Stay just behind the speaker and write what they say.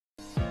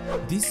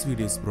This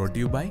video is brought to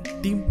you by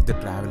Tim the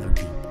Traveler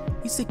Game.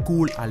 It's a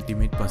cool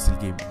ultimate puzzle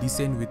game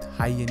designed with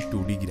high-end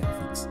 2D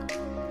graphics.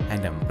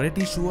 And I'm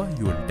pretty sure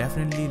you will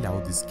definitely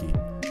love this game.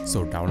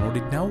 So download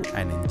it now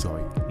and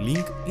enjoy.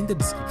 Link in the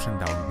description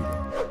down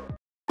below.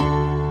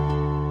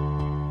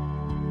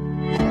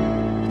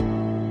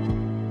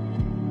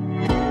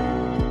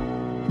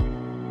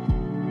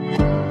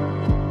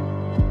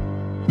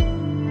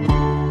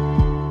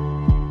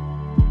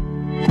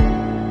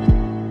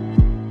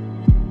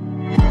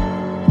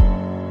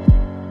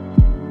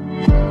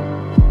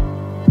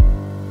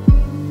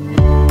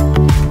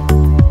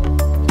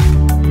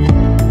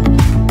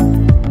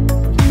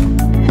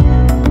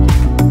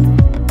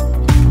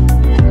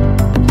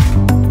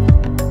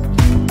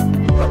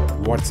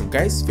 What's up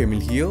guys,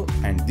 Femil here,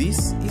 and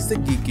this is the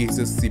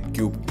GeekCases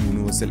ZipCube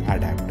Universal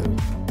Adapter,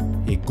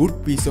 a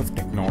good piece of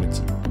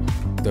technology.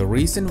 The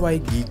reason why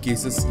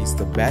GeekCases is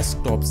the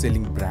best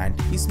top-selling brand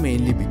is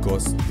mainly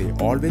because they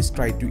always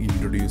try to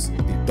introduce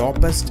the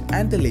toppest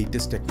and the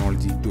latest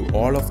technology to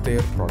all of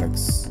their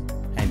products.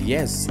 And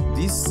yes,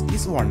 this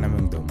is one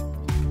among them.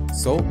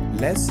 So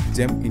let's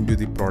jump into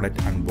the product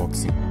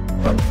unboxing.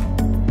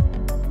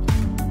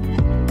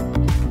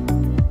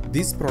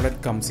 This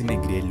product comes in a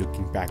grey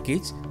looking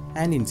package,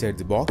 and inside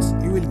the box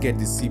you will get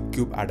the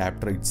ZipCube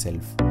adapter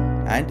itself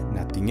and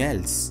nothing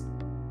else.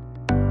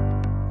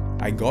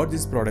 I got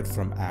this product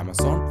from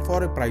Amazon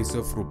for a price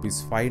of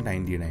Rs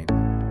 599,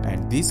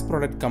 and this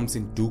product comes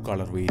in two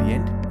color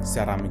variant,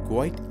 ceramic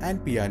white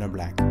and piano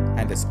black,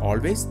 and as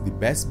always the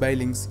best buy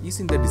links is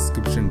in the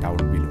description down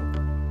below.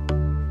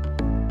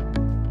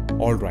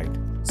 Alright,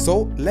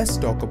 so let's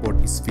talk about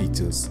its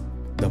features.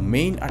 The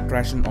main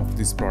attraction of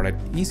this product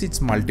is its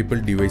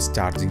multiple device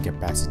charging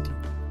capacity.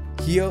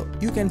 Here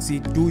you can see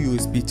two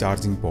USB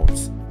charging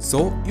ports,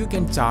 so you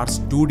can charge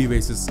two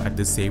devices at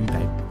the same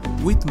time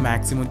with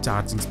maximum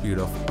charging speed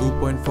of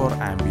 2.4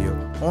 ampere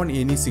on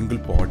any single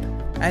port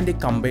and a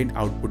combined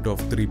output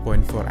of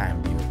 3.4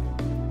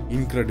 ampere.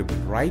 Incredible,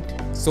 right?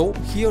 So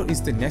here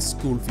is the next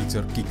cool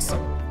feature kicks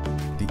in,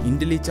 the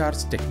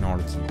IntelliCharge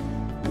technology.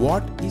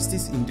 What is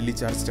this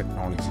IntelliCharge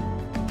technology?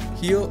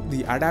 Here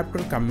the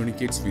adapter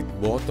communicates with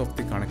both of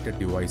the connected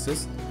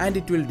devices and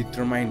it will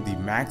determine the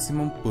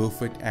maximum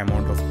perfect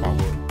amount of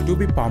power to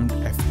be pumped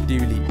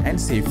effectively and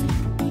safely.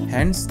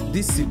 Hence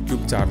this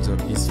ZipCube charger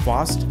is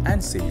fast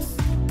and safe.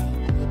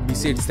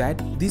 Besides that,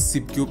 this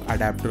ZipCube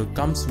adapter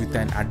comes with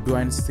an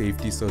advanced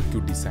safety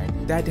circuit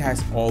design that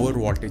has over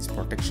voltage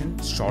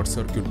protection, short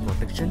circuit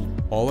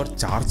protection, over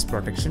charge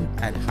protection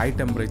and high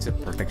temperature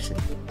protection.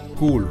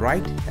 Cool,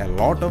 right? A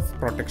lot of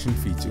protection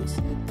features.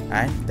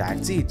 And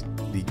that's it,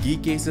 the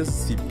GeekCases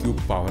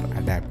ZipCube power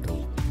adapter.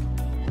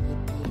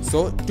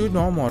 So to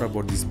know more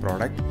about this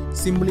product,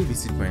 simply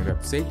visit my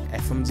website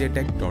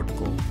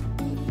fmjtech.co.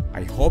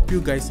 I hope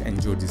you guys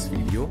enjoyed this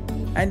video,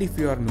 and if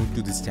you are new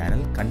to this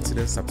channel,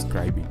 consider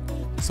subscribing.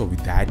 So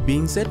with that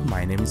being said,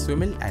 my name is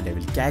Femil and I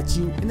will catch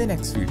you in the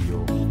next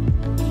video.